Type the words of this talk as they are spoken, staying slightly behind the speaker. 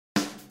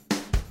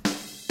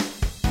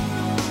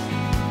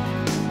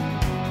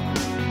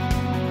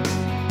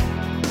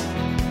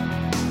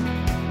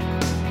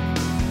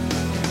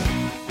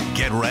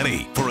Get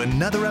ready for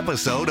another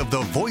episode of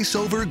the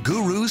VoiceOver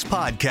Gurus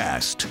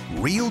podcast.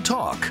 Real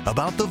talk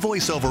about the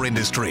voiceover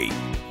industry.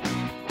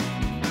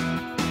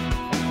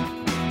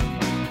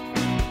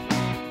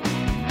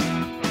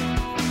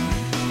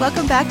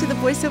 Welcome back to the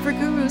VoiceOver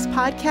Gurus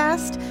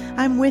podcast.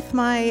 I'm with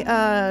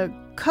my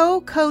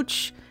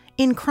co-coach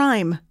in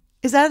crime.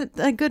 Is that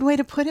a good way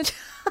to put it?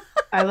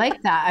 I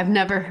like that. I've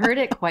never heard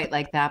it quite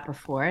like that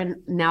before. And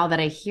now that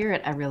I hear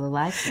it, I really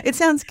like it. It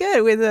sounds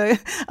good with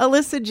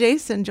Alyssa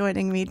Jason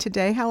joining me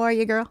today. How are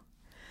you, girl?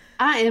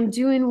 I am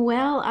doing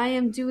well.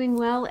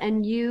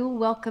 And you,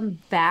 welcome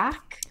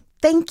back.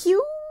 Thank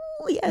you.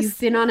 Yes. You've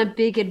been on a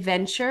big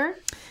adventure.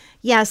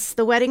 Yes,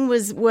 the wedding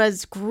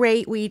was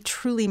great. We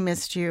truly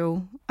missed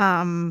you.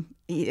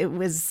 It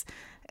was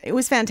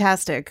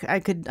fantastic. I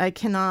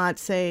cannot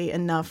say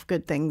enough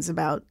good things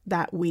about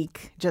that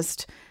week.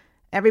 Just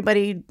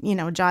everybody,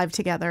 jived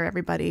together.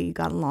 Everybody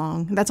got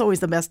along. That's always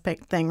the best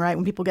thing, right?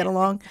 When people get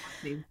along,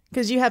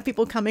 because you have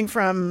people coming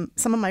from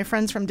some of my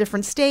friends from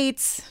different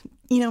states.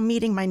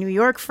 Meeting my New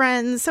York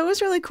friends. So it was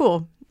really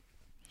cool.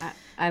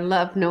 I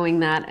love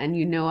knowing that, and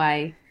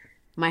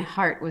my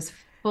heart was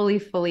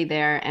fully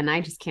there, and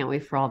I just can't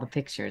wait for all the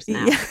pictures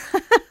now.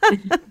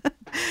 Yeah.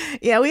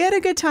 Yeah, we had a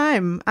good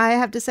time. I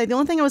have to say, the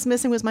only thing I was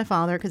missing was my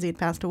father because he had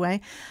passed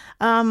away.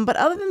 But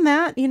other than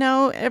that,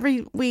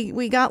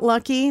 we got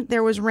lucky.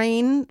 There was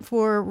rain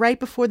right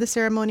before the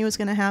ceremony was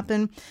going to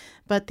happen,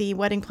 but the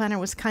wedding planner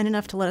was kind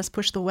enough to let us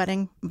push the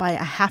wedding by a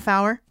half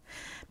hour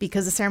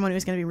because the ceremony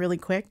was going to be really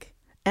quick.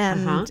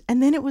 And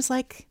then it was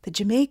like the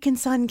Jamaican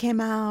sun came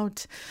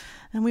out.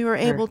 And we were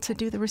able to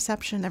do the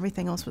reception.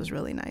 Everything else was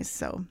really nice.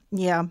 So,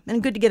 yeah.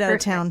 And good to get out of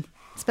town,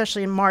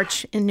 especially in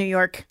March in New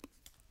York.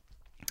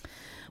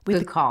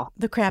 Good call.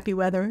 The crappy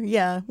weather.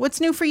 Yeah. What's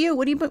new for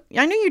you?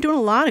 I know you're doing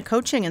a lot of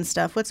coaching and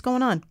stuff. What's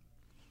going on?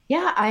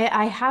 Yeah,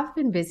 I have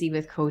been busy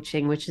with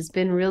coaching, which has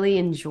been really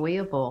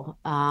enjoyable.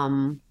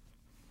 Because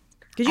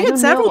you had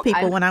several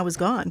people when I was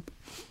gone.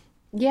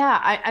 Yeah,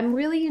 I'm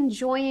really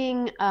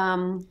enjoying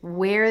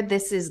where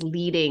this is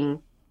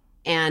leading.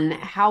 And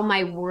how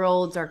my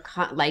worlds are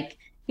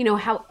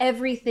how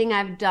everything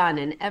I've done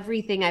and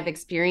everything I've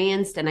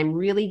experienced, and I'm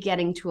really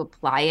getting to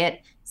apply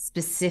it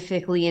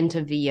specifically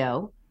into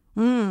VO.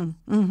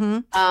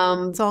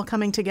 It's all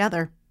coming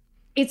together.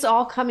 It's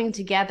all coming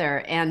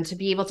together, and to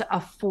be able to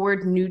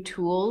afford new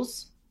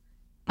tools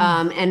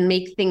and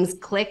make things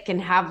click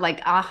and have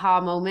aha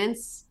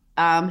moments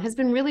has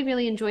been really,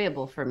 really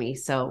enjoyable for me.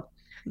 So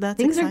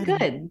things are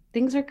good.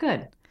 Things are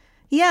good.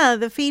 Yeah,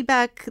 the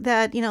feedback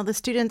that, the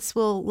students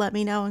will let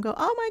me know and go,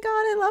 oh my God,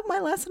 I love my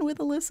lesson with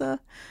Alyssa.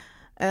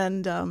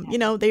 And,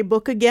 they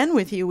book again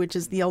with you, which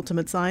is the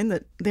ultimate sign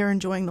that they're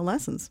enjoying the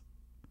lessons.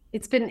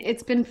 It's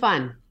been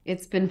fun.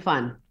 It's been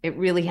fun. It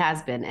really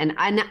has been. And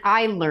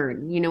I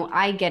learn,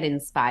 I get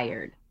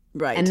inspired.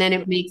 Right. And then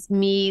it makes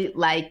me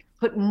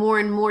put more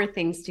and more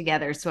things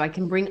together so I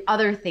can bring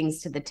other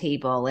things to the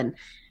table and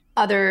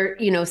other,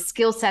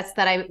 skill sets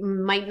that I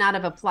might not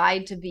have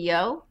applied to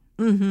VO.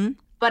 Mm-hmm.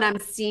 But I'm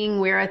seeing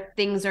where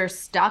things are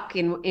stuck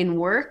in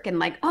work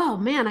and oh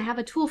man, I have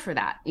a tool for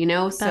that,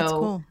 That's so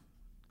cool.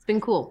 It's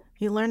been cool.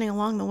 You're learning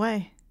along the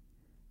way.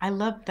 I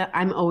love that.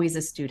 I'm always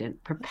a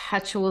student,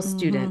 perpetual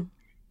student.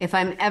 If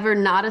I'm ever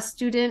not a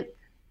student,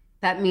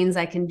 that means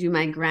I can do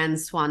my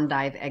grand swan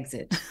dive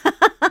exit.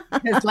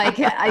 Because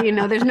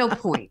there's no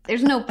point.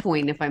 There's no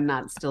point if I'm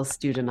not still a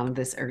student on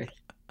this earth.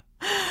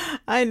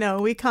 I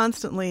know. We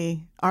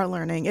constantly are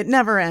learning. It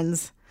never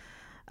ends.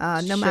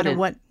 No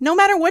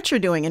matter what you're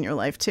doing in your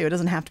life too. It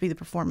doesn't have to be the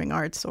performing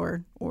arts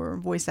or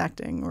voice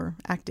acting or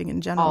acting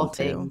in general. All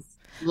things.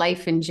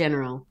 Life in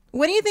general.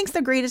 What do you think is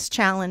the greatest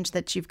challenge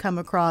that you've come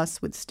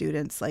across with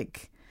students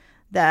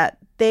that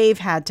they've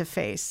had to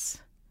face?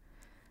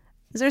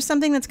 Is there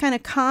something that's kind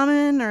of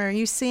common, or are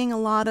you seeing a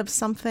lot of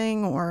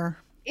something, or?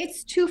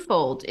 It's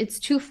twofold.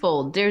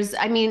 There's,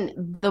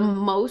 the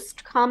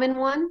most common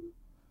one,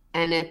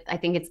 and I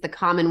think it's the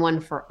common one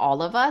for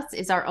all of us,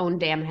 is our own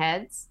damn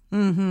heads.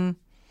 Mm-hmm.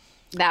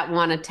 That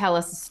want to tell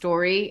us a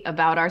story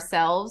about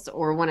ourselves,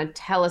 or want to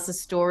tell us a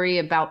story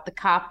about the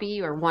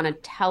copy, or want to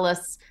tell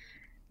us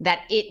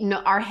that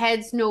our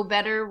heads know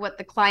better what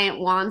the client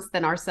wants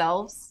than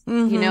ourselves,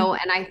 and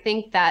I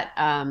think that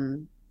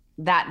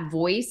that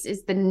voice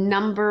is the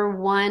number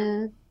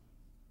one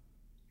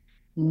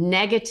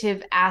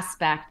negative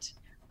aspect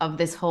of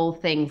this whole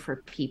thing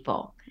for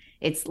people.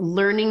 It's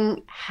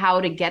learning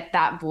how to get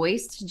that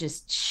voice to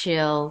just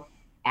chill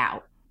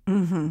out.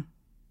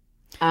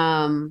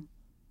 Mm-hmm.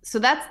 So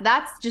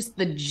that's just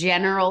the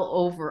general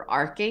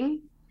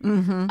overarching.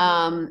 Mm-hmm.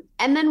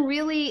 And then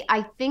really,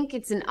 I think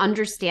it's an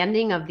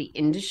understanding of the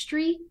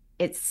industry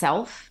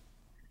itself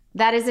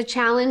that is a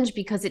challenge,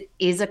 because it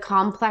is a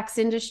complex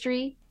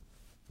industry,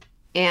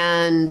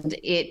 and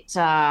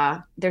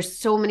there's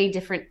so many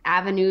different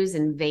avenues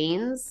and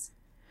veins,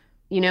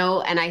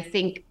 and I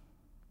think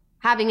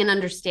having an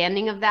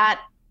understanding of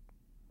that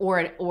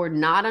or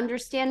not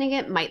understanding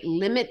it might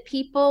limit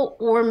people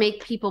or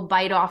make people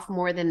bite off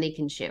more than they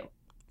can chew.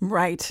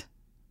 Right.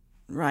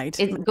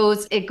 It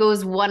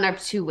goes one of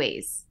two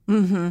ways.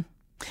 Mm-hmm.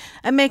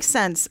 It makes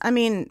sense. I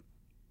mean,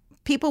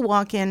 people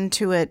walk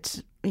into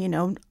it,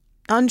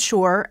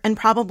 unsure, and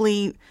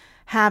probably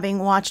having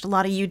watched a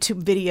lot of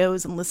YouTube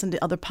videos and listened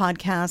to other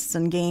podcasts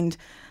and gained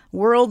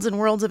worlds and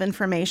worlds of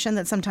information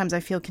that sometimes I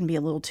feel can be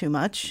a little too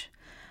much.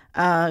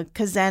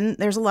 Because then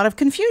there's a lot of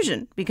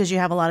confusion because you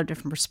have a lot of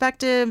different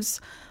perspectives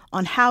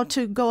on how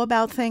to go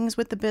about things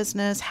with the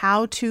business,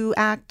 how to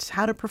act,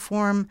 how to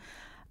perform.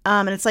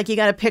 And it's like you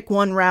got to pick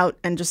one route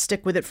and just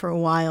stick with it for a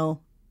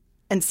while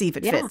and see if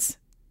it fits.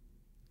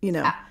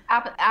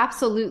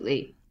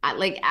 Absolutely.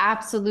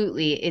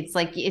 Absolutely. It's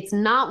like, it's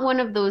not one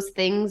of those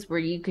things where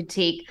you could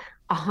take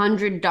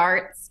 100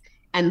 darts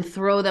and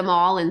throw them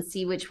all and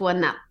see which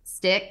one that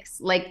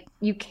sticks. Like,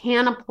 you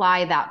can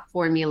apply that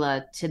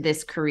formula to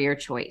this career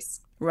choice.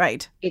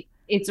 Right.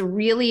 It's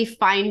really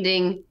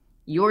finding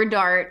your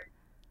dart,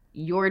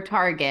 your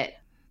target,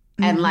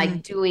 and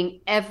like doing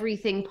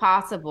everything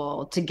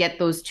possible to get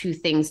those two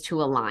things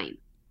to align.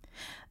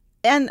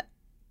 And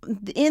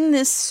in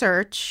this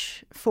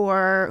search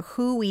for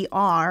who we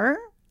are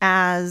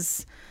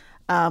as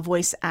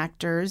voice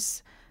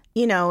actors,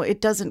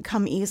 it doesn't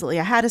come easily.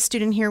 I had a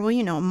student here,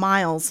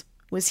 Miles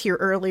was here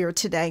earlier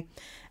today,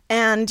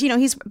 and,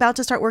 he's about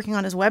to start working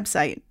on his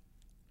website.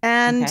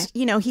 And,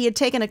 he had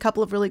taken a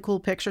couple of really cool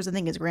pictures. I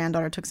think his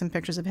granddaughter took some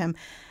pictures of him,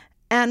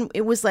 and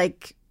it was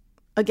like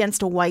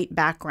against a white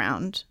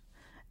background.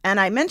 And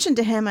I mentioned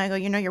to him, I go,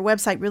 your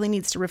website really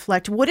needs to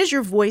reflect, what does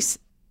your voice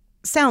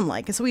sound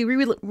like? And so we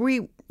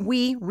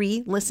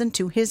re-listened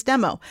to his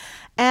demo.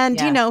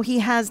 And, he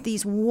has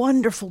these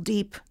wonderful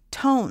deep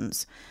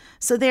tones.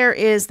 So there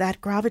is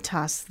that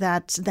gravitas,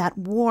 that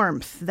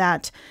warmth,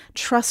 that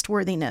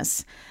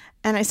trustworthiness.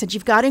 And I said,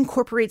 you've got to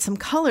incorporate some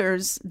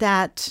colors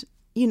that,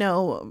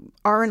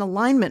 are in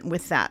alignment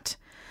with that.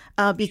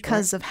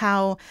 Because of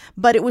how,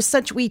 but it was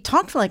we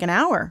talked for like an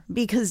hour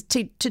because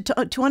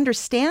to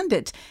understand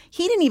it,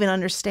 he didn't even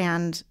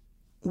understand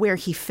where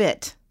he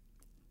fit.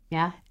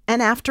 Yeah.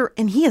 And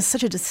he has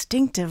such a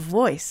distinctive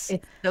voice.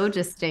 It's so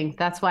distinct.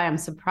 That's why I'm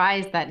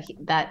surprised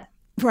that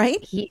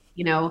right.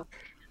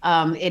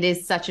 It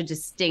is such a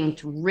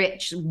distinct,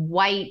 rich,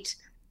 white,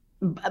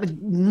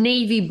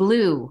 navy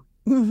blue.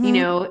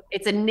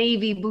 It's a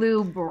navy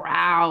blue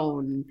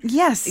brown.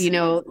 Yes.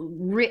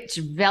 Rich,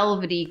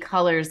 velvety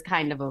colors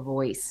kind of a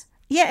voice.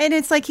 Yeah. And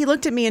it's like he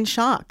looked at me in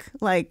shock,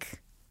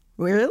 like,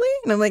 really?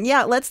 And I'm like,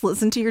 yeah, let's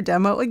listen to your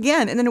demo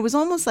again. And then it was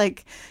almost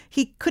like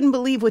he couldn't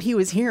believe what he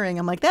was hearing.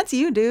 I'm like, that's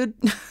you, dude.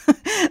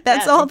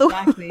 That's all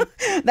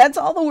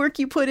the work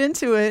you put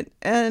into it.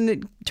 And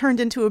it turned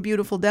into a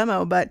beautiful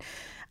demo. But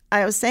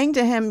I was saying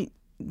to him,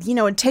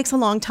 it takes a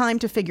long time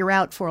to figure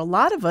out for a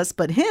lot of us,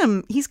 but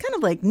he's kind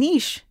of like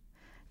niche.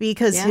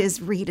 Because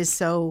his read is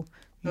so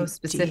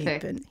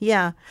specific.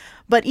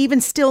 But even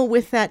still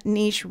with that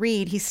niche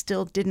read, he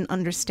still didn't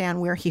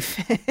understand where he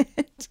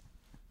fit.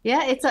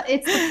 Yeah,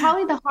 it's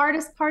probably the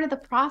hardest part of the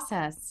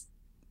process.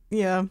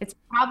 Yeah. It's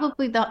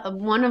probably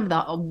one of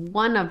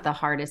the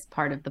hardest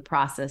part of the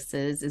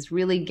processes is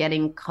really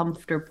getting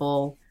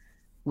comfortable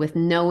with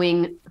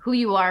knowing who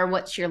you are,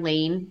 what's your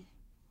lane,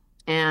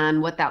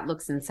 and what that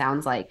looks and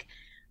sounds like.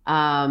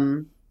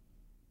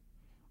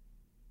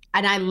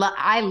 And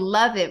I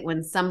love it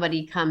when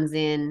somebody comes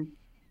in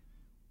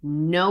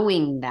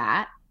knowing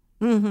that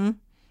and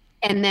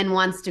then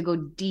wants to go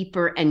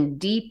deeper and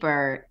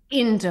deeper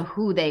into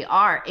who they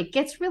are. It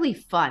gets really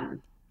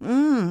fun.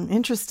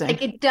 Interesting.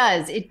 Like it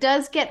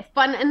does get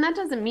fun. And that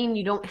doesn't mean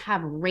you don't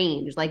have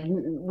range. Like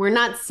we're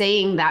not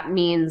saying that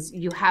means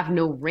you have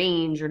no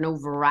range or no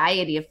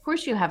variety. Of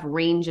course you have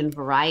range and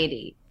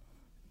variety,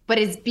 but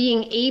it's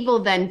being able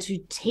then to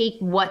take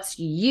what's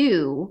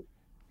you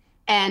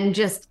and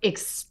just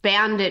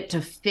expand it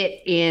to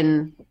fit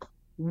in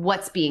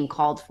what's being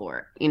called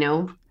for,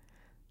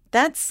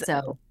 That's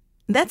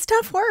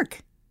tough work.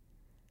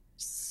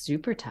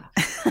 Super tough.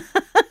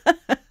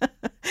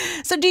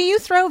 So do you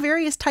throw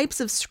various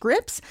types of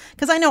scripts?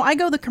 Because I know I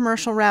go the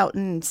commercial route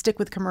and stick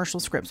with commercial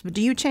scripts, but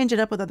do you change it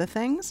up with other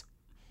things?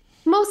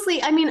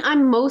 Mostly,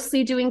 I'm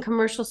mostly doing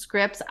commercial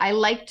scripts. I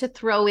like to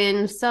throw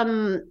in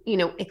some,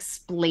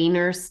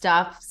 explainer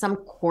stuff, some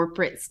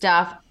corporate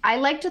stuff. I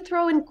like to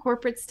throw in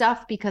corporate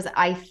stuff because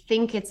I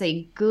think it's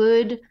a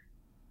good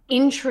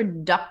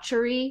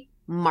introductory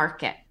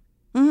market.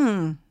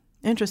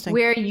 Interesting.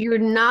 Where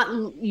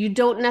you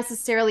don't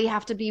necessarily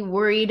have to be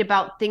worried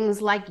about things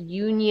like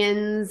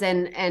unions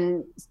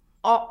and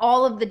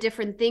all of the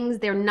different things.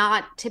 They're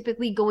not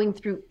typically going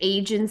through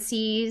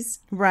agencies.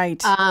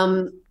 Right.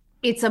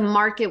 It's a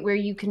market where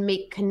you can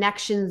make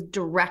connections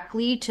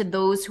directly to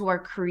those who are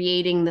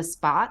creating the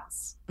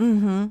spots.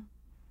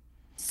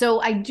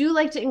 So I do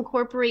like to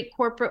incorporate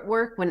corporate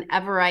work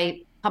whenever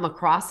I come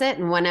across it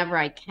and whenever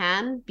I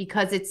can,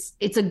 because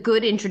it's a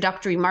good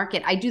introductory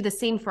market. I do the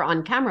same for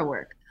on-camera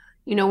work.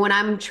 When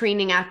I'm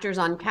training actors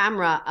on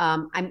camera,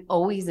 I'm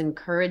always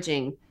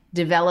encouraging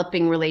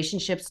developing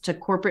relationships to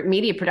corporate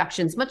media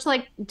productions, much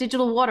like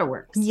Digital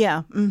Waterworks.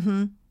 Yeah.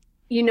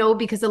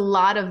 Because a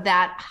lot of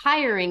that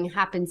hiring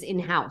happens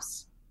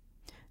in-house.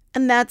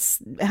 And that's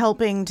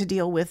helping to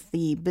deal with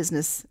the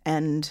business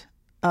end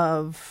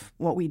of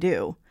what we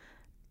do,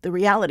 the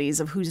realities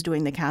of who's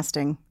doing the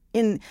casting.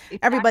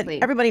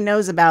 Exactly. Everybody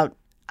knows about,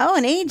 oh,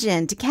 an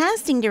agent, a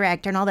casting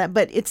director and all that,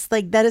 but it's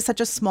like that is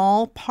such a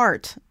small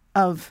part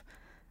of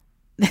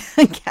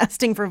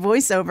casting for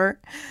voiceover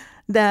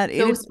that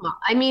So small.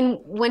 I mean,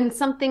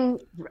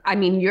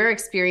 your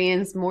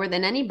experience more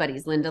than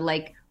anybody's, Linda,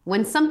 like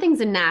when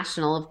something's a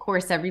national, of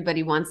course,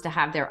 everybody wants to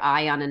have their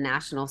eye on a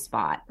national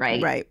spot,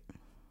 right? Right.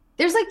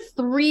 There's like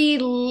 3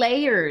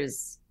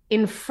 layers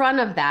in front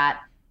of that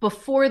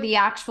before the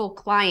actual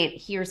client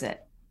hears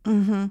it.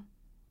 Mm-hmm.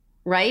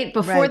 Right?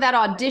 Before that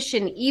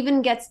audition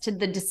even gets to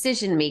the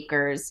decision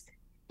makers,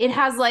 it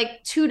has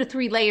like 2 to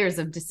 3 layers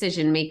of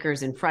decision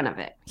makers in front of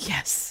it.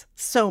 Yes.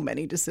 So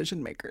many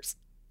decision makers.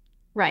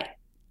 Right.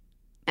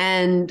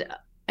 And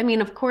I mean,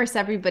 of course,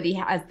 everybody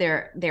has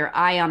their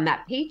eye on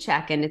that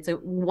paycheck, and it's a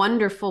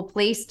wonderful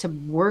place to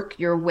work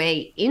your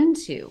way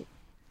into.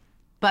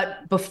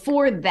 But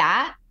before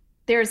that,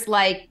 there's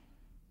like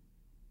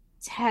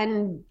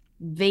 10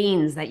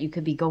 veins that you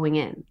could be going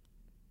in.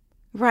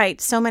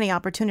 Right. So many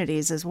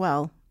opportunities as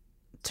well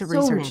to So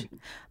research.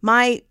 many.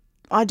 My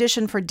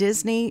audition for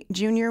Disney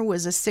Junior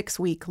was a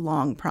 6-week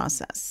long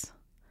process.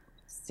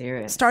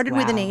 Serious. Started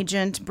with an Wow.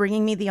 agent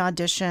bringing me the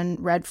audition,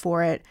 read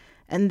for it,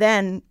 and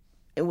then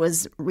it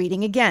was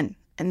reading again,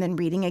 and then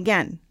reading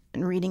again,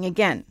 and reading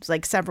again. It's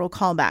like several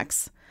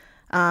callbacks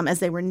as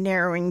they were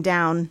narrowing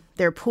down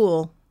their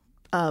pool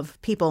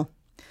of people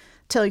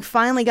till you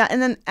finally got,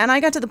 and I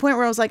got to the point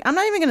where I was like, I'm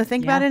not even going to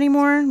think about it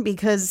anymore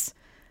because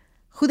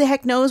who the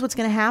heck knows what's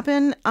going to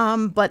happen?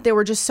 But there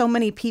were just so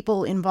many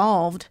people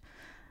involved,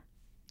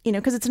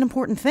 because it's an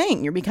important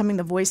thing. You're becoming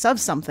the voice of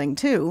something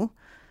too.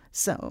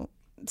 So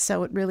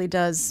it really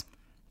does.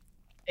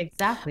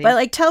 Exactly. But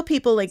I tell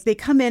people, they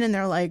come in and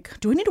they're like,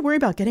 do I need to worry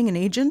about getting an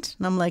agent?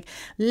 And I'm like,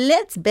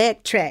 let's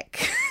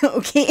backtrack.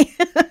 Okay.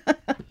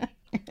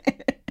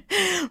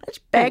 Let's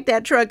back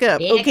that truck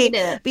up. Back Okay. it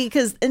up.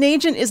 Because an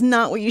agent is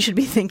not what you should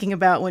be thinking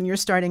about when you're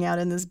starting out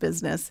in this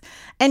business.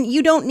 And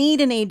you don't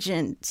need an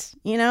agent.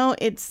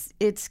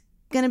 It's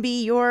going to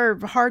be your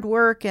hard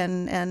work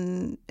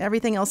and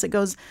everything else that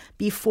goes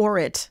before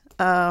it.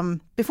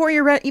 Before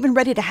you're even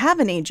ready to have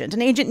an agent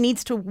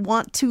needs to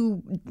want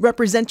to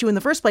represent you in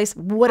the first place.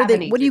 What are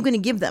you going to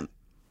give them?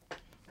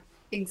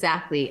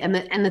 Exactly. And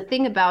the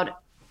thing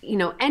about,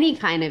 any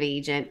kind of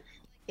agent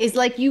is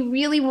like, you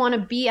really want to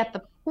be at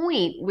the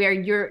point where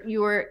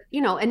you're,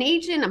 an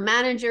agent, a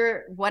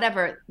manager,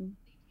 whatever,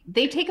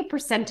 they take a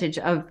percentage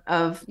of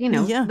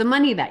the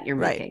money that you're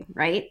making,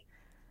 right?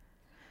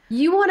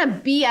 You want to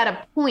be at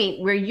a point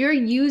where you're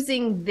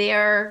using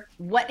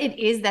what it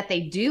is that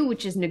they do,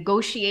 which is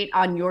negotiate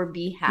on your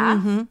behalf.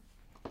 Mm-hmm.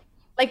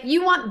 Like,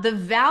 you want the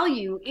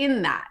value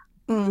in that.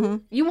 Mm-hmm.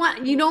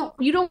 You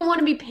don't want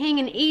to be paying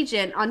an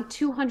agent on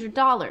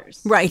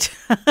 $200. Right.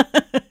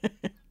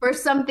 For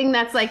something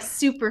that's like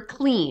super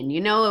clean.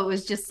 It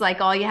was just like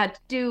all you had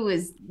to do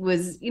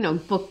was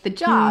book the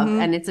job,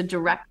 and it's a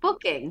direct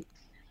booking.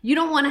 You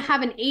don't want to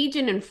have an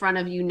agent in front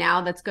of you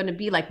now that's going to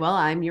be like, well,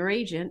 I'm your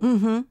agent.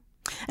 Mm-hmm.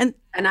 And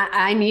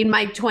I need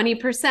my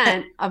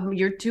 20% of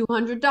your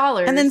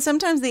 $200. And then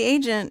sometimes the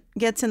agent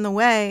gets in the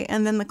way,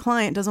 and then the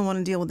client doesn't want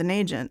to deal with an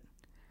agent.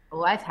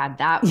 Oh, I've had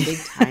that big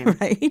time.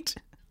 Right.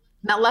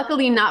 Now,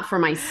 luckily not for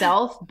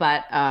myself,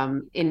 but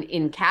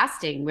in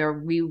casting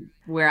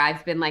where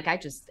I've been like,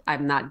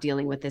 I'm not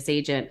dealing with this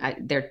agent.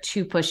 They're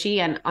too pushy,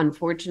 and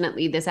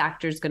unfortunately, this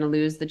actor's going to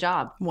lose the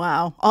job.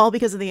 Wow. All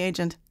because of the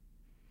agent.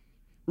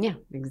 Yeah,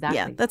 exactly.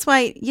 Yeah, that's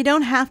why you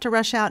don't have to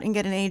rush out and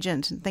get an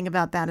agent and think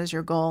about that as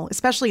your goal,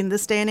 especially in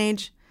this day and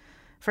age.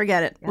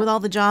 Forget it. Yeah. With all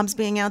the jobs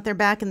being out there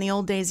back in the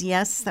old days,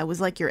 yes, that was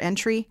like your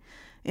entry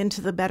into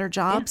the better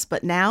jobs. Yeah.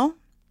 But now,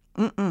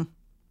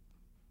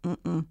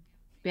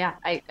 Yeah,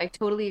 I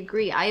totally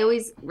agree. I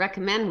always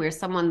recommend where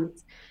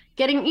someone's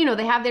getting,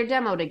 they have their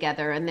demo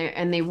together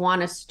and they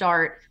want to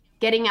start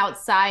getting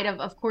outside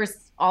of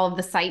course, all of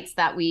the sites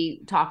that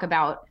we talk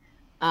about,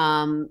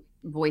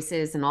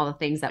 voices and all the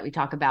things that we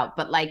talk about.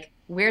 But like,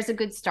 where's a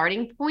good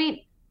starting point?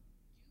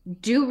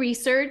 Do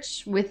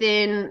research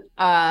within,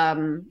 I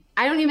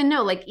don't even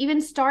know, like even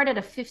start at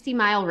a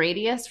 50-mile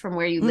radius from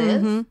where you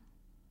live. Mm-hmm.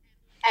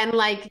 And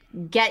like,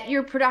 get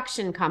your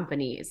production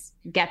companies,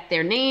 get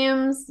their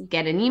names,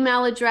 get an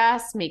email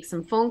address, make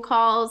some phone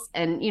calls.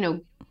 And,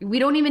 we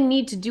don't even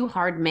need to do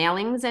hard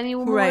mailings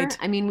anymore. Right.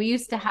 I mean, we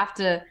used to have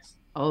to,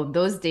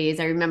 those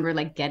days, I remember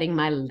like getting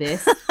my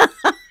list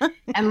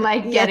and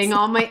like getting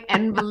all my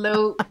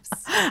envelopes.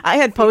 I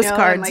had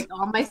postcards. And like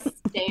all my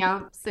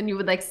stamps, and you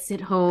would like sit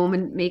home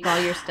and make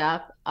all your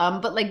stuff.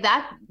 But like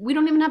that, we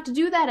don't even have to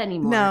do that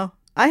anymore. No,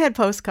 I had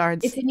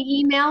postcards. It's an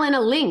email and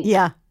a link.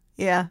 Yeah.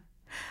 Yeah.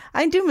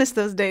 I do miss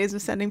those days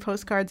of sending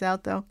postcards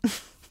out, though.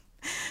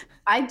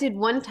 I did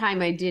one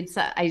time.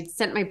 I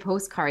sent my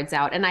postcards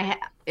out, and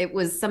it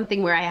was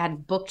something where I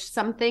had booked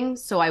something,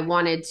 so I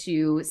wanted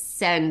to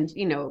send.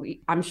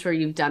 I'm sure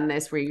you've done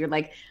this, where you're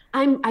like,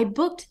 I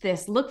booked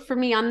this. Look for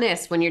me on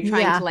this when you're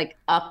trying to like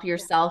up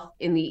yourself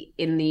in the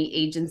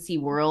agency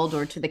world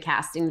or to the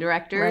casting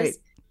directors.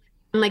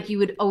 Right. And like you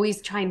would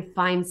always try and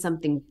find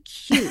something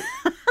cute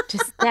to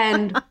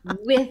send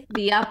with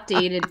the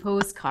updated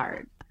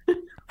postcard.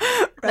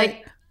 Right.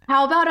 Like,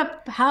 how about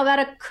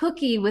a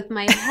cookie with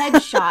my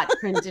headshot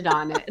printed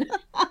on it?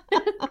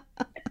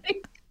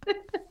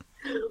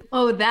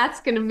 Oh, that's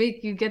going to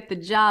make you get the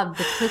job,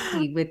 the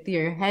cookie with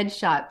your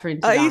headshot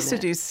printed on it. I used to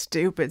do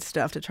stupid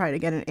stuff to try to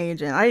get an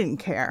agent. I didn't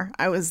care.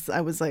 I was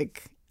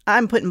like,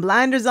 I'm putting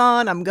blinders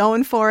on. I'm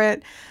going for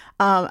it.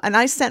 And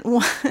I sent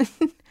one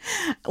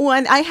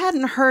when I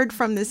hadn't heard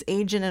from this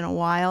agent in a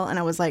while, and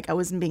I was like, I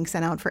wasn't being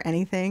sent out for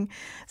anything.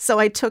 So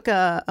I took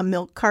a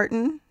milk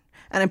carton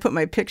and I put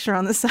my picture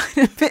on the side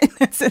of it and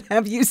I said,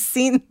 have you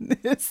seen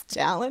this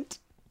talent?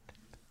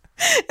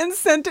 And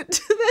sent it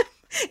to them.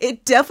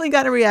 It definitely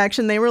got a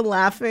reaction. They were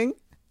laughing.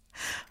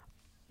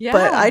 Yeah.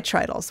 But I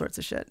tried all sorts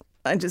of shit.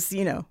 I just,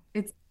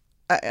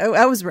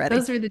 I was ready.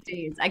 Those were the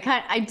days.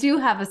 I do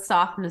have a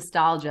soft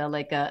nostalgia,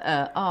 like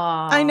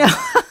I know.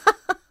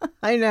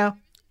 I know.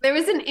 There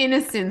was an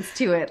innocence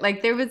to it.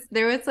 Like there was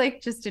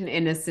like just an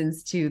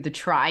innocence to the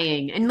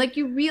trying. And like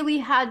you really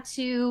had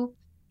to,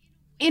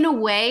 in a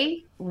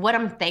way, what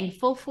I'm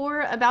thankful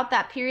for about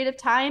that period of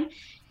time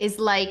is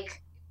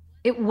like,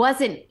 it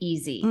wasn't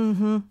easy.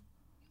 Mm-hmm.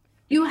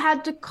 You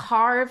had to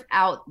carve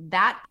out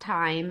that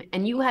time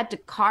and you had to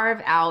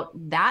carve out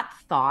that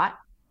thought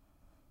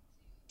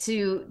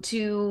to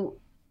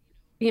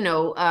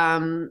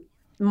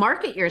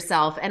market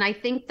yourself. And I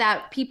think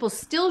that people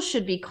still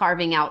should be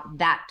carving out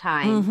that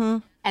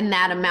time and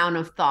that amount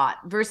of thought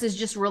versus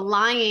just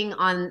relying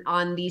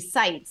on these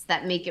sites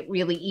that make it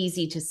really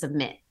easy to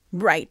submit.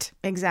 Right.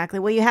 Exactly.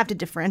 Well, you have to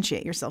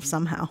differentiate yourself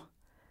somehow.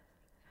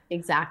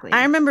 Exactly.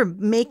 I remember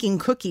making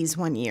cookies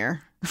one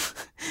year.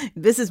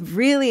 This is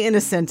really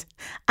innocent.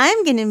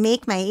 I'm going to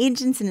make my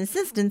agents and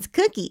assistants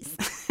cookies.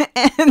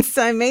 And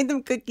so I made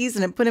them cookies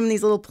and I put them in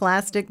these little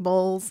plastic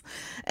bowls.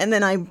 And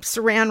then I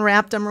saran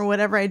wrapped them or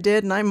whatever I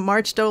did. And I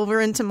marched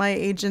over into my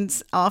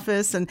agent's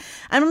office. And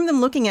I remember them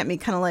looking at me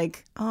kind of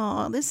like,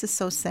 oh, this is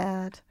so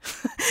sad.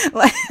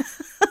 like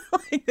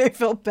they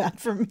felt bad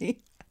for me.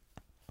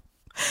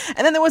 And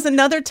then there was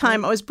another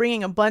time I was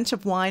bringing a bunch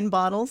of wine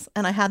bottles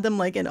and I had them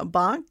like in a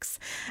box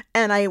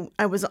and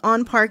I was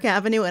on Park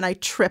Avenue and I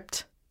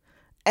tripped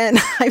and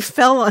I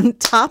fell on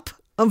top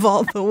of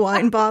all the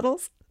wine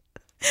bottles.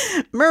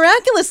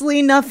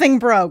 Miraculously, nothing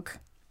broke.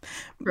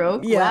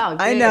 Yeah, wow,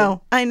 I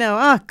know.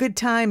 Ah, good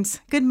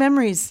times, good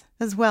memories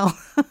as well.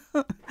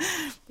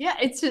 Yeah,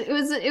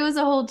 it was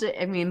a whole.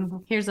 I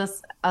mean, here's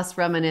us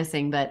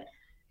reminiscing, but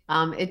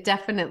it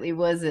definitely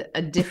was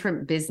a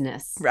different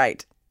business,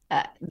 Right.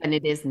 Than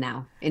it is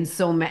now in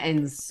so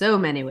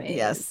many ways.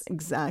 Yes,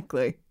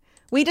 exactly.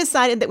 We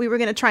decided that we were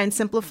going to try and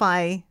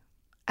simplify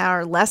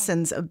our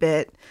lessons a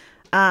bit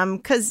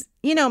because,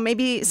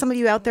 maybe some of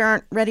you out there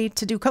aren't ready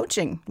to do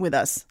coaching with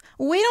us.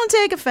 We don't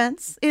take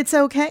offense. It's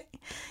okay.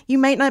 You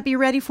might not be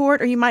ready for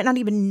it or you might not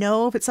even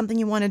know if it's something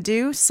you want to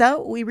do.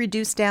 So we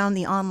reduced down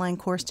the online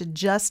course to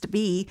just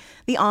be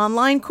the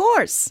online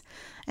course.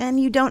 And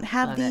you don't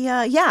have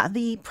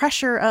the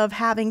pressure of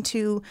having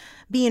to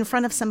be in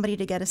front of somebody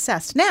to get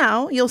assessed.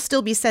 Now, you'll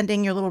still be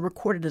sending your little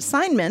recorded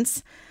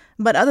assignments.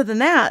 But other than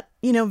that,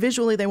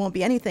 visually there won't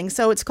be anything.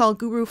 So it's called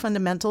Guru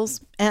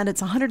Fundamentals and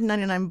it's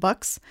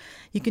 $199.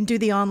 You can do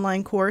the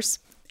online course.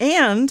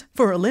 And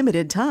for a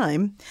limited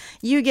time,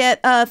 you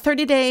get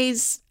 30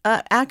 days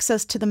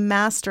access to the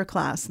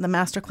masterclass. The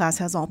masterclass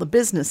has all the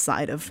business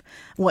side of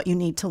what you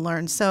need to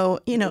learn. So,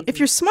 if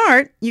you're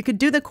smart, you could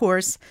do the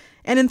course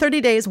and in 30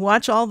 days,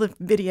 watch all the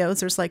videos.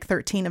 There's like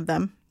 13 of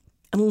them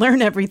and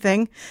learn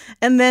everything.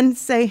 And then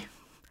say,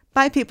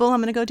 bye, people.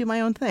 I'm going to go do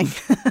my own thing.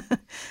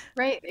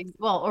 Right.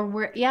 Well, or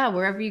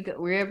wherever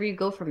you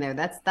go from there.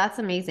 That's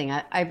amazing.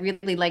 I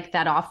really like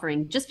that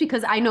offering just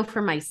because I know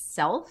for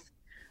myself,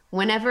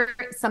 whenever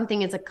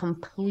something is a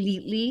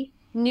completely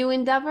new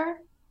endeavor,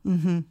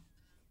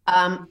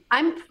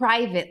 I'm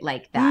private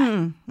like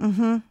that.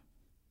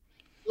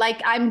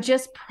 Like I'm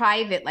just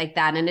private like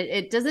that. And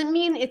it doesn't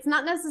mean it's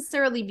not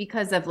necessarily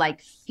because of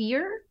like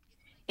fear.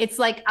 It's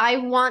like, I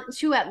want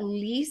to at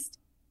least,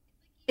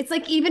 it's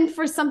like even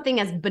for something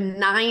as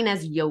benign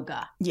as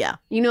yoga. Yeah.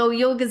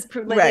 Yoga's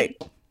pretty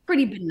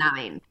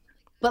benign.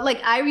 But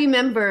like, I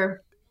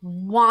remember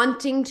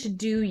wanting to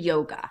do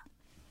yoga.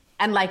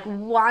 And like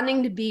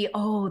wanting to be,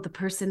 the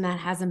person that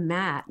has a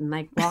mat and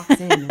like walks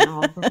in and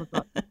all. Blah,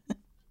 blah, blah.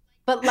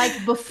 But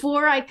like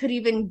before I could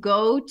even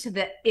go to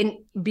the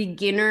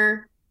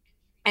beginner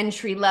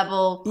entry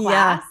level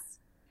class,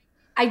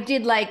 I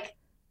did like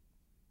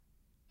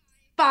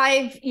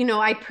 5,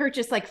 I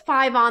purchased like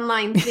 5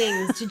 online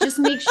things to just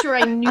make sure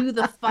I knew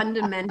the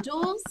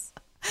fundamentals.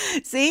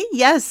 See?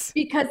 Yes.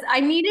 Because I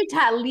needed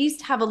to at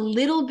least have a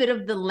little bit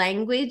of the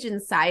language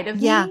inside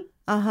of me.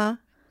 Uh-huh.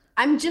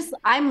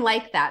 I'm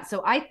like that.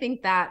 So I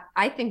think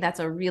that's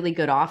a really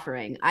good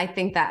offering. I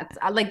think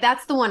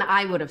that's the one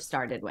I would have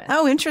started with.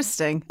 Oh,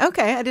 interesting.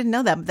 Okay. I didn't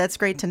know that, but that's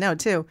great to know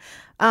too.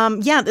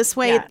 This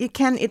way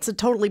it's a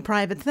totally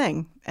private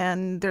thing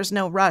and there's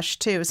no rush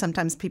too.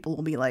 Sometimes people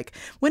will be like,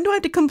 when do I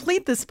have to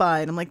complete this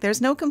by? And I'm like,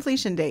 there's no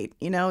completion date,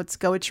 it's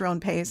go at your own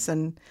pace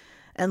and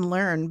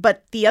learn.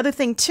 But the other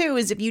thing too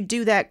is if you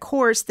do that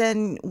course,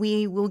 then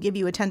we will give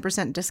you a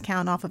 10%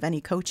 discount off of any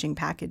coaching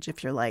package.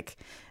 If you're like,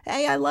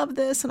 hey, I love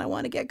this and I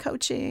want to get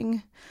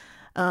coaching.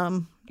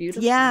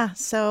 Beautiful. Yeah.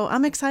 So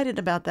I'm excited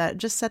about that.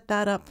 Just set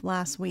that up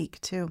last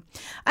week too.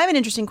 I have an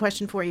interesting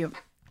question for you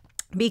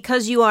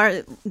because you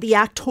are the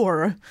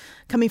actor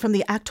coming from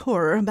the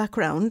actor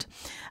background.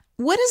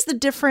 What is the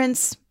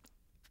difference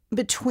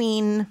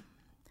between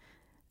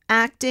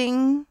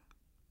acting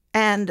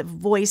and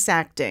voice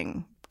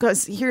acting?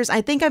 Because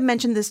I think I've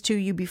mentioned this to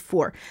you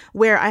before,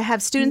 where I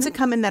have students that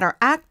come in that are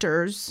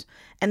actors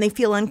and they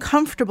feel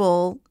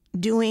uncomfortable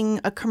doing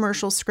a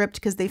commercial script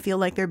because they feel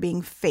like they're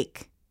being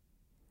fake.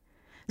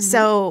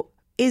 So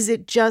is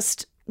it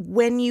just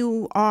when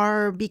you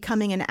are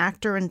becoming an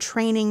actor and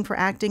training for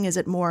acting, is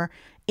it more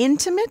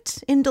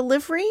intimate in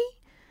delivery?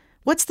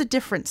 What's the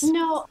difference?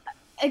 No,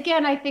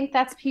 again, I think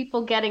that's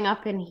people getting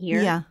up in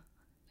here. Yeah.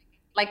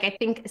 Like, I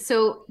think,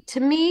 so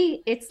to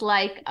me, it's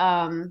like,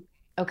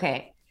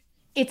 okay.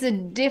 It's a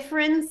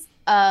difference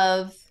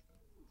of,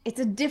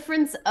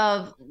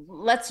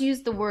 let's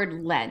use the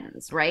word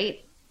lens,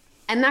 right?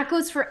 And that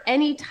goes for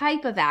any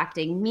type of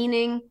acting,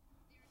 meaning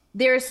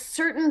there's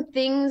certain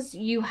things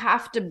you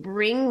have to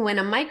bring when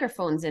a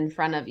microphone's in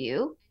front of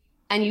you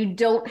and you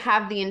don't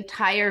have the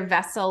entire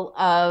vessel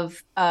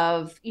of,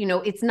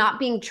 it's not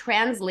being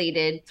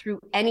translated through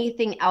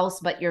anything else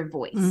but your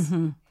voice.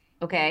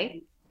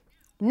 Okay.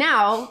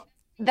 Now,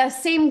 the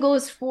same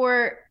goes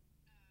for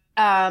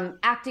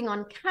acting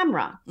on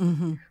camera,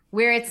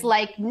 where it's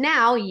like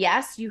now,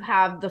 yes, you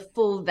have the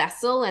full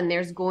vessel and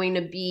there's going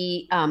to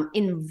be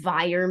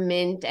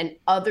environment and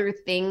other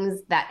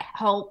things that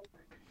help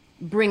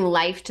bring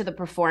life to the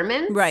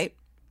performance. Right.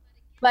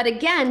 But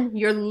again,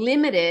 you're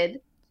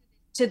limited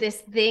to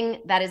this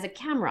thing that is a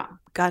camera.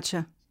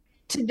 Gotcha.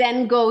 To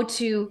then go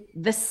to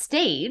the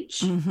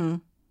stage,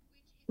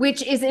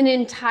 which is an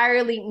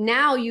entirely,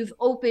 now you've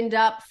opened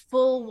up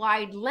full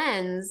wide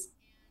lens.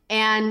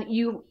 And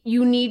you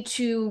need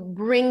to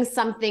bring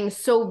something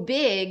so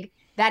big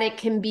that it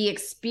can be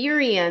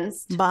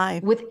experienced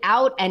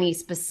without any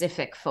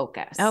specific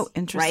focus. Oh,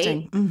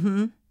 interesting.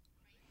 Right?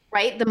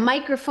 Right? The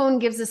microphone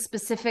gives a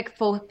specific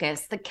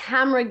focus. The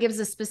camera gives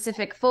a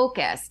specific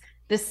focus.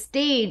 The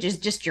stage is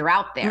just you're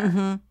out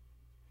there.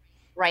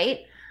 Right?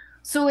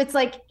 So it's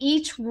like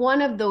each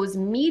one of those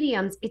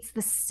mediums, it's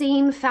the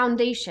same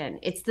foundation.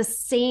 It's the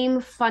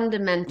same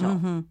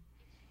fundamental.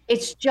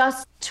 It's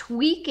just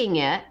tweaking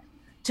it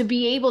to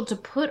be able to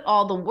put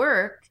all the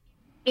work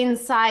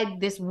inside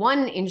this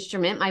one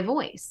instrument, my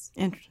voice,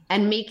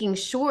 and making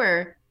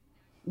sure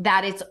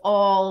that it's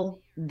all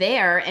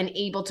there and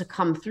able to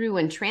come through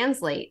and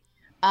translate.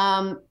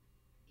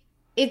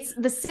 It's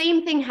the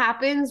same thing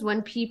happens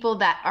when people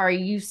that are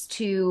used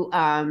to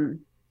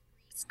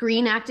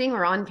screen acting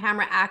or on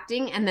camera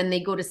acting, and then they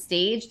go to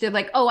stage, they're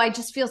like, oh, I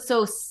just feel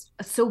so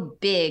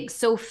big,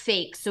 so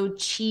fake, so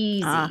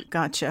cheesy.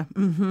 Gotcha.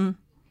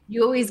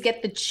 You always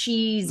get the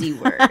cheesy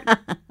word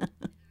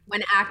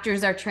when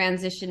actors are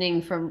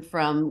transitioning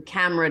from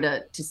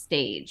camera to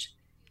stage.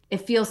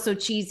 It feels so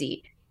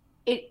cheesy.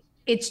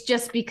 It's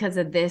just because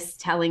of this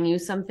telling you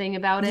something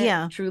about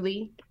it,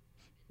 truly,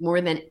 more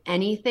than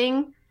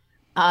anything.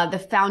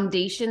 The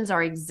foundations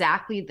are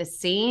exactly the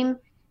same.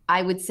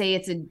 I would say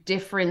it's a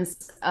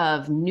difference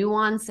of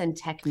nuance and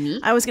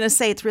technique. I was going to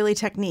say it's really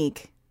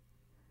technique.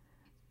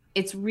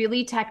 It's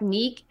really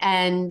technique,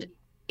 and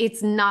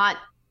it's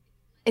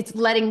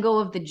letting go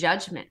of the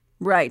judgment.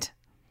 Right.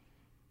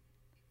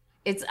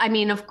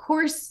 Of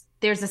course,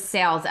 there's a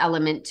sales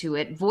element to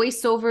it.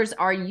 Voiceovers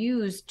are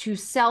used to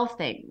sell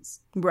things.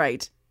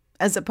 Right.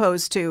 As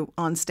opposed to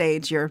on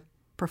stage, you're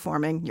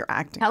performing, you're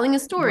acting. Telling a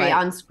story. Right.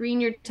 On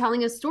screen, you're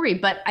telling a story.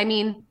 But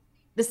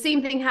the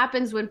same thing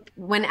happens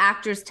when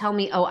actors tell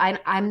me, oh,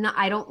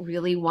 I don't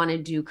really want to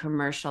do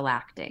commercial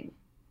acting.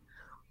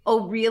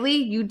 Oh, really?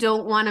 You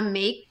don't want to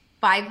make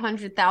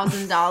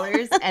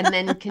 $500,000 and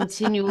then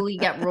continually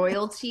get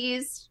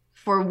royalties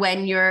for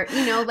when you're,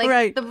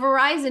 right. The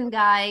Verizon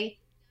guy,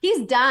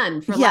 he's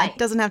done for life. Yeah,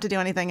 doesn't have to do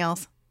anything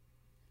else.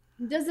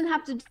 He doesn't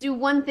have to do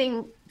one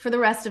thing for the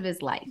rest of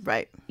his life.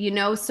 Right.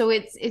 So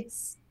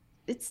it's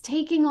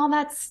taking all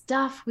that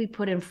stuff we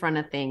put in front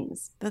of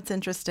things. That's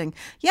interesting.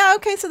 Yeah,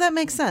 okay, so that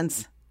makes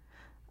sense.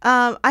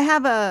 I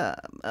have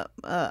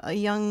a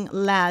young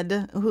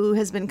lad who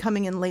has been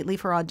coming in lately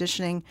for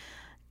auditioning,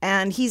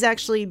 and he's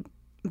actually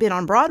been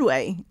on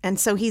Broadway, and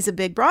so he's a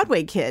big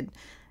Broadway kid.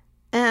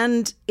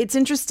 And it's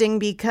interesting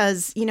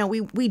because,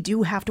 we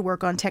do have to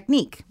work on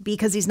technique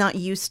because he's not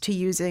used to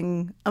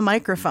using a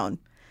microphone.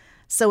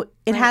 So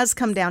it has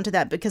come down to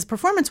that because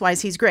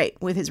performance-wise, he's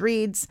great with his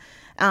reads.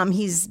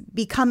 He's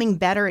becoming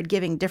better at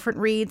giving different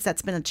reads.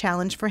 That's been a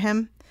challenge for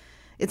him,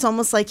 It's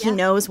almost like he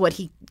knows what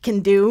he can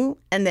do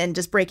and then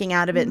just breaking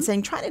out of it and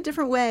saying, try it a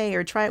different way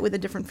or try it with a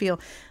different feel.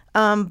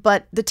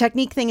 But the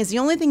technique thing is the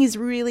only thing he's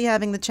really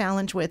having the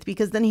challenge with,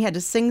 because then he had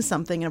to sing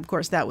something. And of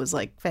course, that was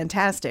like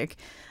fantastic.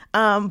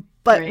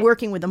 But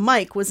working with the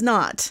mic was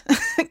not,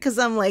 because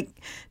I'm like,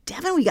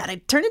 Devin, we got to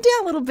turn it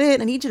down a little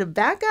bit. I need you to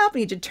back up. I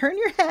need you to turn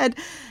your head,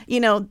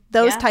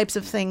 those types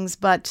of things.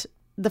 But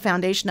the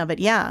foundation of it,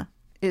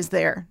 is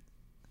there.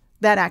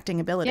 That acting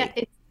ability.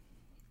 Yeah,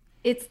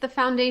 it's the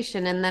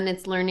foundation, and then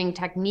it's learning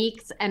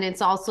techniques, and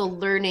it's also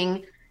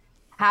learning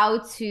how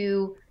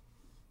to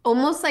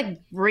almost like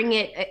bring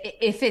it,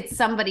 if it's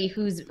somebody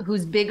who's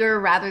bigger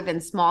rather than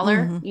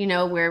smaller,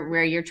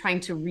 where you're trying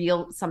to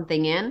reel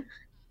something in.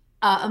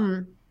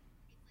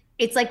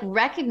 It's like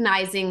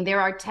recognizing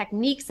there are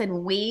techniques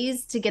and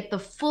ways to get the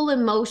full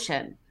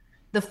emotion,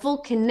 the full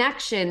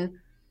connection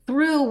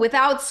through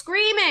without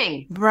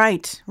screaming.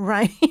 Right.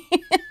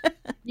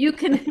 You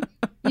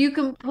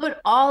can put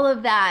all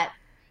of that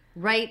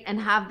right and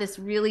have this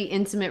really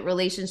intimate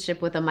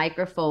relationship with a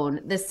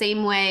microphone. The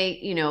same way,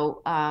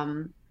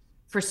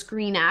 for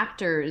screen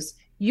actors,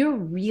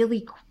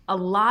 a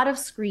lot of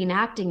screen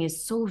acting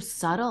is so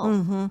subtle.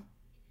 Mm-hmm.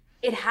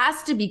 It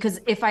has to be, because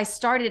if I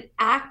started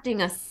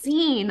acting a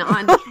scene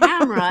on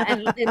camera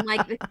and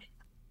like,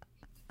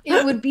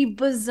 it would be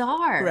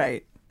bizarre.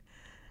 Right.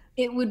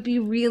 It would be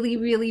really,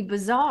 really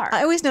bizarre.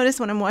 I always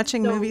notice when I'm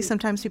watching movies,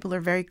 sometimes people are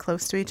very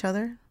close to each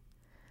other.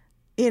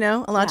 A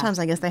lot of times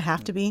I guess they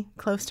have to be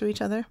close to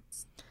each other.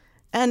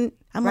 And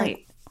I'm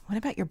like, what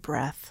about your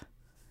breath?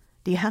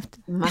 Do you have to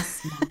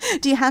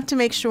do you have to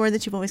make sure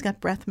that you've always got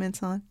breath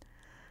mints on?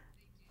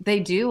 They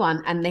do,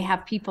 and they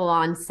have people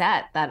on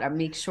set that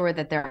make sure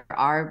that there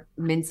are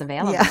mints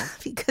available. Yeah,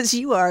 because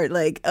you are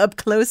like up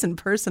close and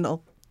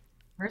personal.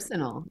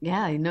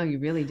 Yeah, I know, you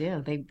really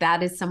do.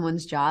 That is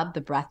someone's job, the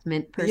breath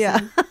mint person.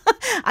 Yeah.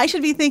 I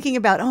should be thinking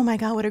about, oh my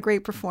God, what a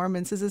great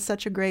performance. This is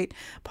such a great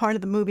part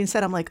of the movie.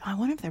 Instead, I'm like, I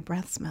wonder if their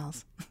breath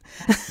smells.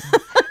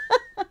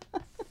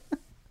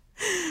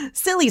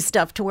 Silly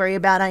stuff to worry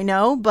about, I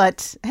know,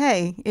 but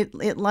hey, it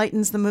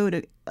lightens the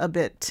mood a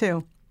bit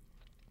too.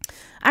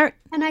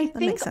 And I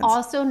think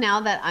also,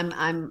 now that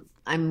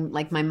I'm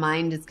like, my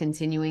mind is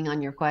continuing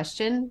on your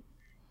question,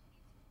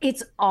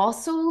 it's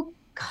also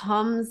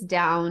comes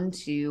down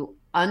to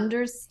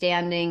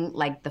understanding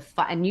like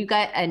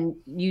and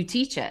you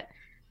teach it,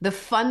 the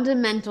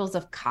fundamentals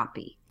of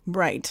copy.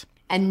 Right.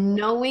 And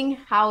knowing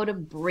how to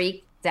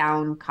break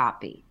down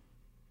copy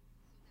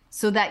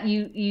so that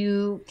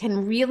you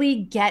can really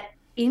get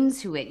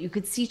into it. You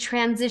could see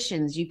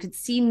transitions, you could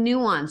see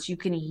nuance, you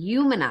can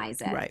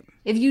humanize it. Right.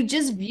 If you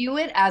just view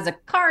it as a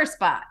car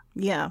spot,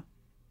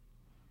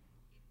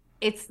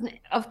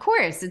 of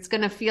course it's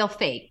going to feel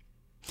fake.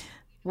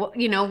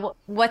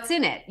 What's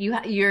in it?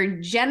 You're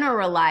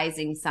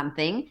generalizing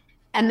something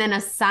and then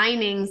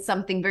assigning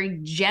something very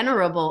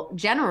general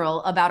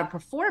about a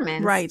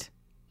performance. Right.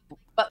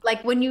 But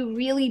like, when you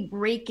really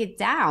break it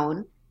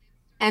down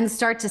and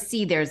start to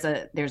see there's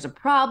a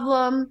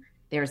problem,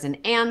 there's an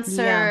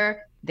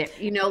answer, there,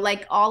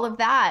 like all of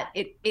that,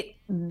 it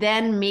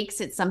then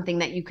makes it something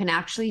that you can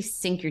actually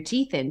sink your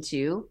teeth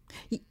into.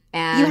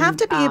 And you have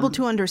to be able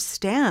to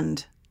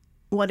understand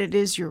what it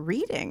is you're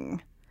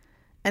reading.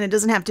 And it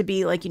doesn't have to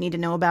be like you need to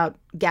know about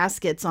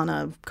gaskets on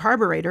a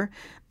carburetor,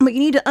 but you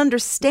need to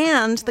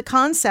understand the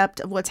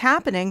concept of what's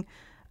happening.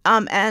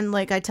 And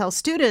like I tell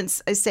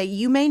students, I say,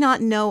 you may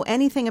not know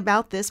anything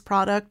about this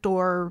product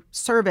or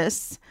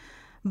service,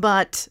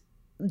 but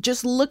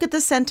just look at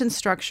the sentence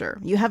structure.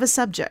 You have a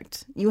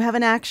subject, you have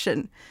an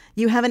action,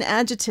 you have an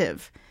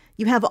adjective,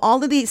 you have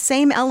all of these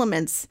same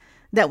elements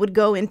that would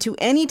go into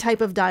any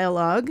type of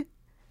dialogue.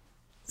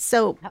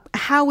 So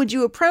how would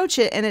you approach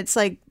it? And it's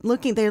like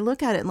they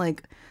look at it and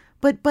like,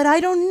 but I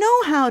don't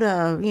know how to,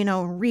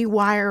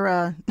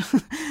 rewire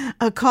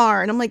a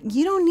car. And I'm like,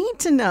 you don't need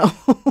to know.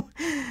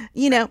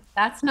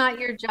 That's not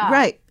your job.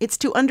 Right. It's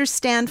to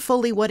understand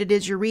fully what it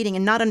is you're reading,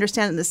 and not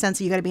understand it in the sense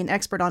that you got to be an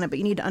expert on it, but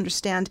you need to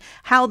understand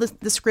how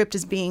the script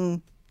is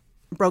being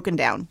broken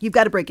down. You've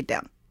got to break it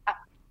down.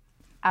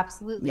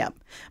 Absolutely. Yep.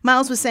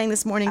 Miles was saying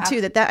this morning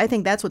too, that I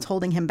think that's what's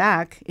holding him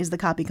back is the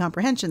copy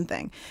comprehension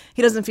thing.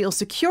 He doesn't feel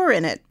secure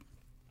in it.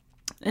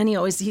 And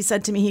he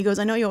said to me, he goes,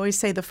 I know you always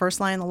say the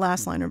first line and the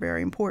last line are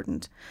very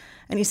important.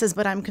 And he says,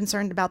 but I'm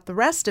concerned about the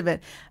rest of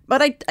it.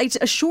 But I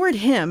assured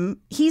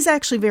him he's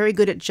actually very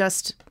good at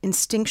just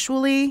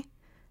instinctually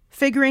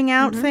figuring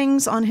out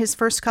things on his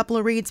first couple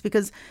of reads,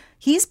 because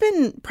he's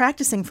been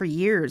practicing for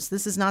years.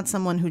 This is not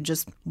someone who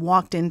just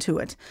walked into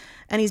it.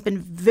 And he's been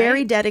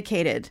very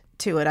dedicated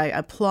to it. I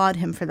applaud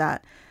him for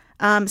that.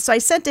 So I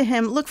said to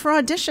him, look, for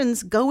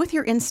auditions, go with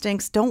your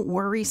instincts. Don't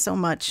worry so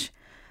much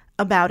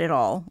about it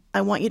all.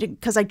 I want you to,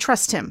 because I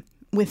trust him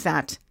with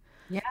that.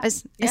 Yeah. I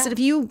said,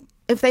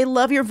 if they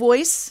love your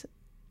voice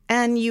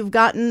and you've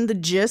gotten the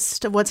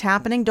gist of what's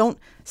happening, don't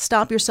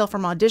stop yourself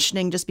from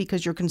auditioning just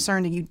because you're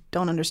concerned and you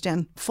don't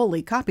understand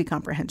fully copy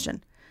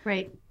comprehension.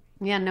 Right.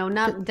 Yeah, no,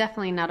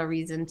 definitely not a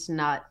reason to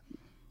not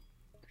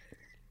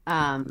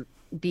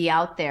be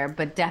out there,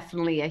 but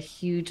definitely a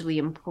hugely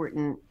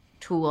important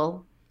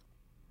tool.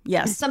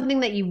 Yes. It's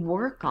something that you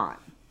work on.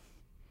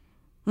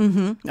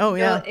 Mm-hmm. Oh,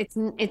 yeah.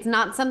 It's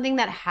not something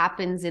that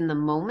happens in the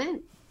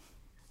moment.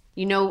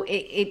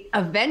 It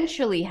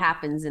eventually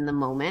happens in the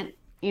moment.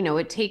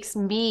 It takes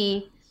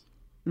me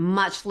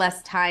much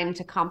less time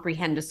to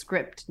comprehend a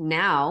script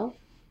now.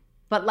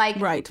 But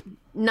right.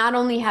 Not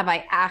only have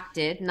I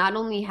acted, not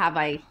only have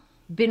I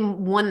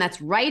been one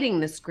that's writing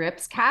the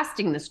scripts,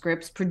 casting the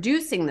scripts,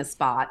 producing the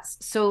spots.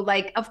 So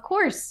of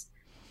course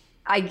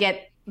I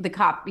get the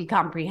copy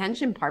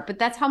comprehension part, but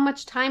that's how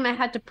much time I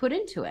had to put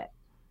into it.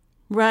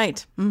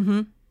 Right.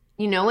 Mm-hmm.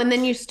 And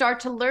then you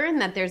start to learn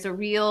that there's a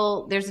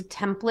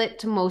template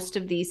to most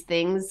of these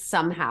things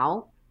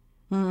somehow.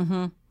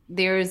 Mm-hmm.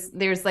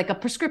 There's like a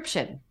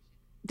prescription,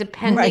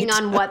 depending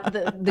on what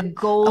the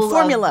goal, a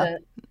formula.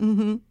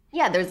 Mm-hmm.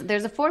 Yeah,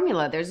 there's a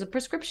formula, there's a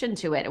prescription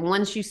to it. And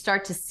once you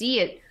start to see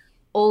it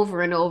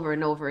over and over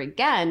and over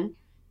again,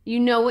 you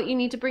know what you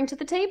need to bring to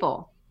the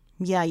table.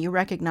 Yeah, you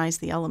recognize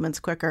the elements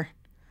quicker.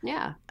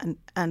 Yeah.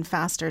 And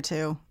faster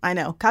too. I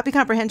know. Copy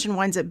comprehension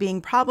winds up being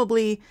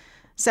probably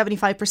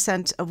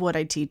 75% of what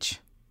I teach.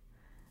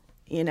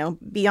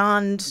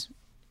 Beyond,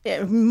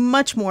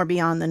 much more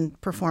beyond than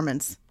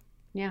performance.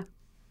 Yeah.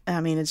 I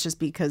mean, it's just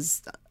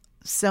because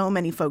so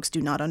many folks do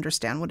not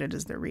understand what it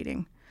is they're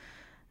reading.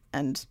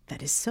 And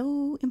that is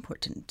so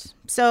important.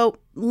 So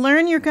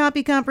learn your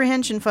copy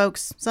comprehension,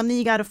 folks. Something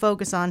you got to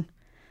focus on.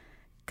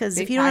 Because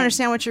if you don't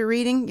understand what you're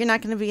reading, you're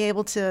not going to be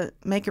able to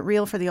make it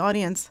real for the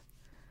audience.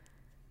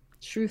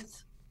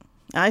 Truth.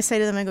 I say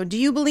to them, I go, do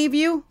you believe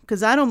you?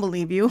 Because I don't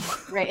believe you.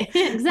 Right.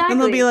 Exactly.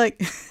 And they'll be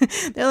like,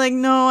 they're like,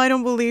 no, I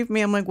don't believe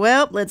me. I'm like,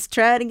 well, let's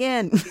try it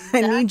again.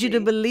 Exactly. I need you to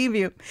believe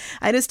you.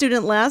 I had a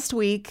student last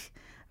week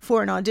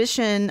for an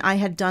audition I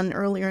had done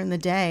earlier in the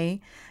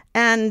day.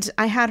 And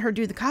I had her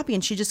do the copy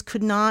and she just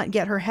could not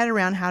get her head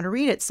around how to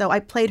read it. So I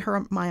played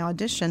her my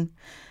audition.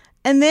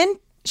 And then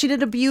she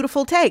did a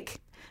beautiful take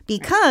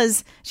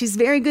because she's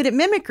very good at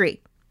mimicry.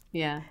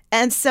 Yeah.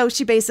 And so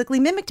she basically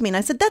mimicked me. And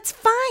I said, that's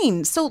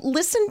fine. So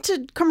listen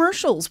to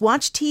commercials,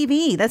 watch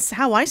TV. That's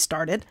how I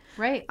started.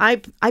 Right. I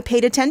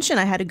paid attention.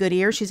 I had a good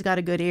ear. She's got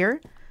a good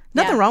ear.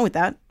 Nothing wrong with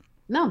that.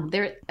 No,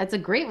 that's a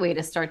great way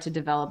to start to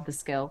develop the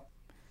skill.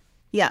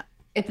 Yeah.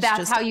 If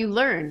that's how you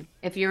learn,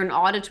 if you're an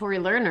auditory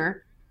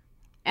learner,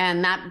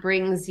 and that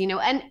brings,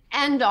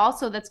 and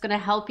also that's going to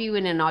help you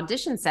in an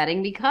audition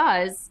setting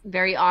because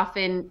very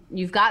often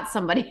you've got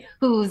somebody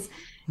who's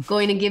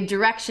going to give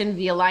direction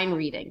via line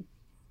reading.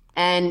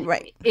 And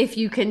if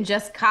you can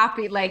just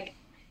copy,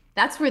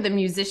 that's where the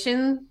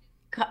musician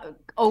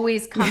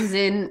always comes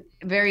in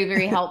very,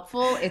 very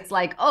helpful. It's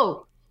like,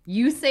 oh,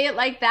 you say it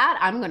like that.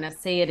 I'm going to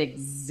say it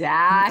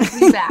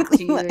exactly back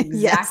to you,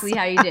 exactly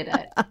how you did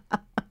it.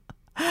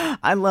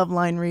 I love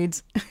line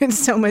reads. It's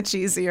so much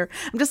easier.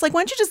 I'm just like,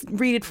 why don't you just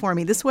read it for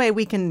me? This way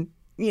we can,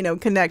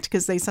 connect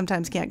because they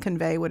sometimes can't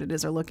convey what it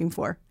is they're looking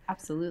for.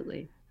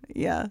 Absolutely.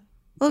 Yeah.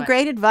 Well,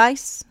 great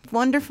advice.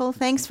 Wonderful.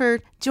 Thanks for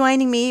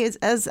joining me.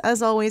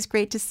 As always,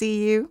 great to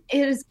see you.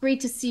 It is great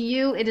to see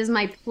you. It is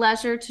my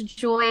pleasure to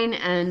join.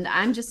 And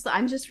I'm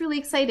just really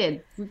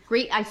excited.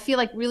 Great. I feel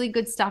like really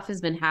good stuff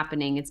has been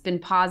happening. It's been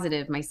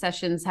positive. My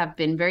sessions have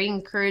been very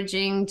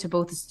encouraging to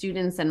both the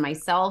students and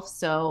myself.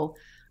 So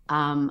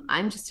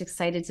I'm just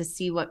excited to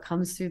see what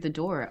comes through the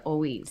door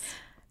always.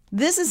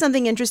 This is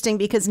something interesting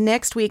because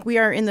next week, we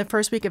are in the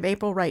first week of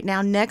April right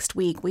now. Next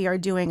week, we are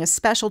doing a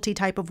specialty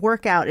type of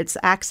workout. It's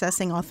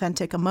accessing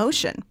authentic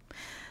emotion.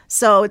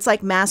 So it's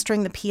like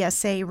mastering the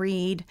PSA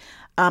read.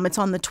 It's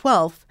on the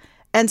 12th.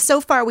 And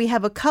so far, we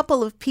have a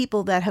couple of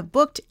people that have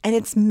booked, and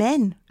it's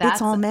men.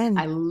 It's all men.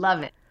 I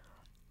love it.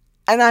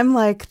 And I'm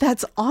like,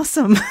 that's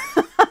awesome.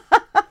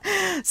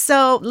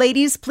 So,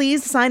 ladies,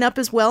 please sign up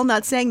as well.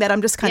 Not saying that.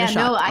 I'm just kind of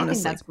shocked, I honestly.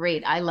 think that's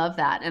great. I love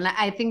that. And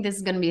I think this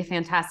is going to be a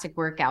fantastic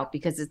workout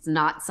because it's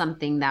not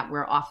something that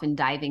we're often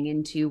diving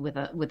into with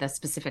a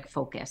specific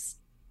focus.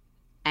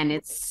 And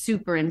it's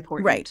super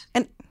important. Right.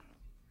 And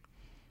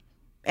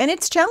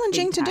it's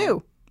challenging to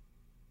do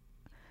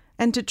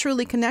and to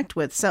truly connect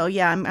with. So,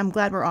 yeah, I'm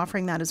glad we're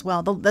offering that as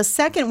well. The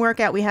second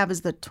workout we have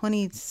is the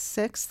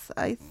 26th,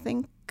 I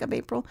think, of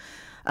April.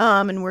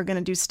 And we're going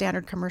to do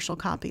standard commercial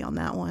copy on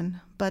that one.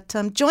 But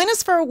join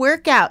us for a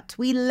workout.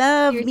 We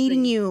love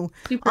meeting you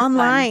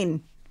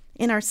online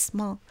in our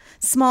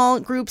small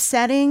group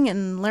setting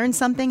and learn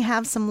something,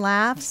 have some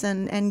laughs,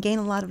 and gain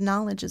a lot of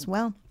knowledge as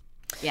well.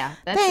 Yeah,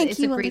 it's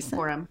a great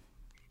forum.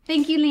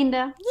 Thank you,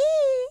 Linda.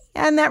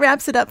 Yay! And that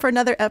wraps it up for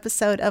another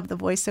episode of the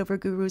VoiceOver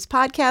Gurus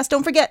podcast.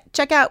 Don't forget,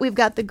 check out, we've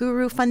got the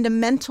Guru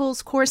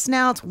Fundamentals course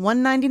now. It's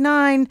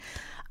 $199.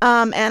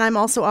 And I'm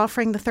also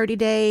offering the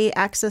 30-day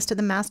access to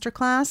the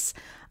masterclass.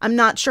 I'm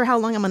not sure how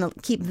long I'm going to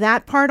keep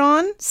that part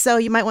on, so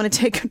you might want to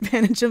take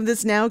advantage of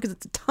this now because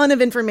it's a ton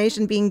of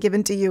information being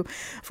given to you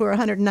for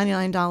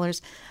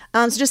 $199.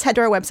 So just head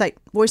to our website,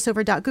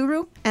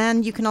 voiceover.guru,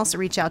 and you can also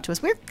reach out to us.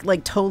 We're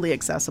totally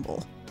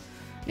accessible.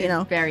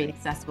 Very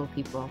accessible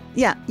people.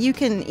 Yeah, you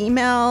can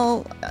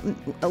email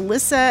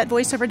Alyssa at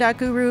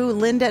voiceover.guru,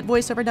 Linda at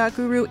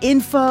voiceover.guru,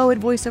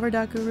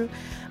 info@voiceover.guru.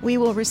 We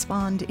will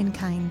respond in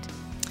kind.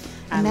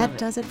 And that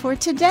does it for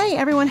today.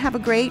 Everyone have a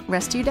great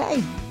rest of your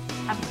day.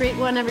 Have a great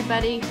one,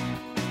 everybody.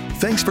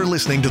 Thanks for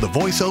listening to the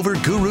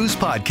VoiceOver Gurus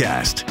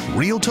podcast.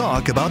 Real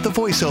talk about the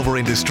voiceover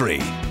industry.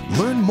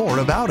 Learn more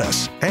about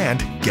us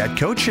and get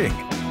coaching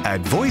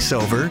at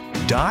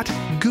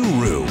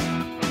voiceover.guru.